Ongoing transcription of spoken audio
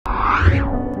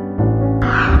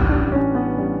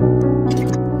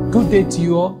day to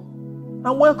you all,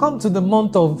 and welcome to the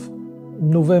month of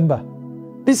November.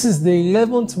 This is the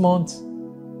 11th month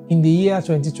in the year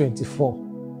 2024.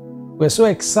 We're so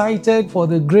excited for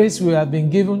the grace we have been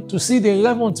given to see the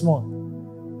 11th month.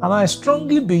 And I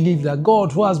strongly believe that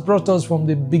God, who has brought us from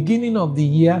the beginning of the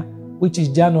year, which is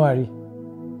January,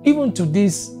 even to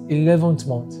this 11th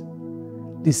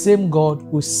month, the same God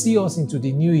will see us into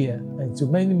the new year and to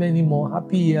many, many more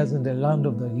happy years in the land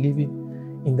of the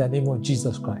living in the name of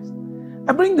Jesus Christ.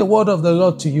 I bring the word of the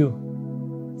Lord to you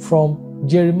from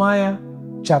Jeremiah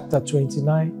chapter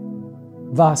 29,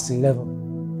 verse 11.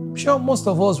 I'm sure most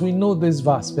of us, we know this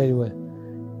verse very well.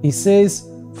 It says,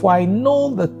 "For I know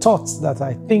the thoughts that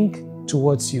I think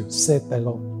towards you, saith the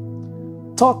Lord.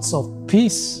 Thoughts of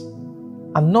peace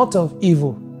and not of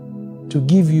evil, to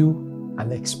give you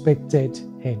an expected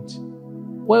end."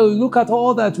 Well, look at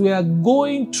all that we are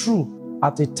going through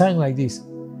at a time like this.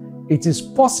 It is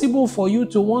possible for you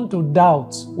to want to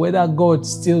doubt whether God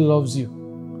still loves you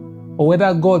or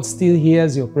whether God still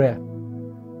hears your prayer.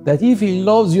 That if He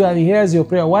loves you and He hears your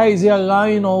prayer, why is He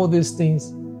allowing all these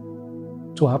things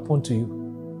to happen to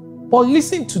you? But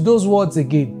listen to those words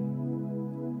again.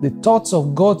 The thoughts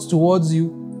of God towards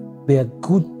you, they are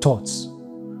good thoughts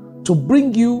to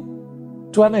bring you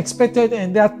to an expected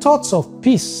end. They are thoughts of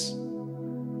peace.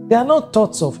 They are not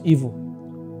thoughts of evil.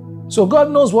 So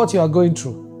God knows what you are going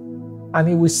through, and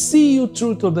He will see you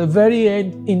through to the very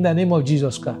end in the name of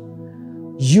Jesus Christ.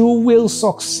 You will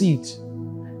succeed.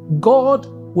 God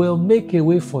will make a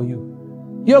way for you.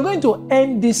 You're going to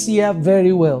end this year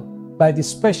very well by the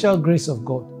special grace of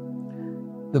God.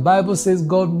 The Bible says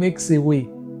God makes a way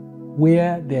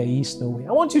where there is no way.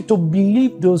 I want you to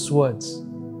believe those words,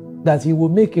 that He will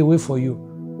make a way for you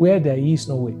where there is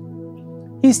no way.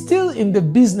 He's still in the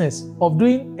business of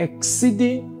doing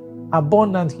exceeding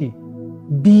abundantly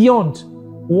beyond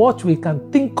what we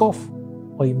can think of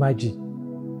or imagine.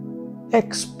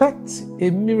 Expect a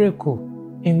miracle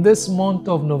in this month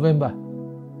of November.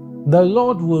 The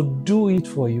Lord will do it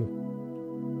for you.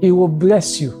 He will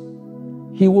bless you.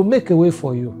 He will make a way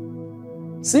for you.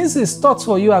 Since His thoughts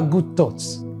for you are good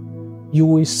thoughts, you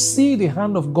will see the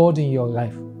hand of God in your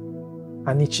life,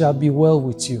 and it shall be well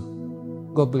with you.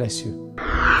 God bless you.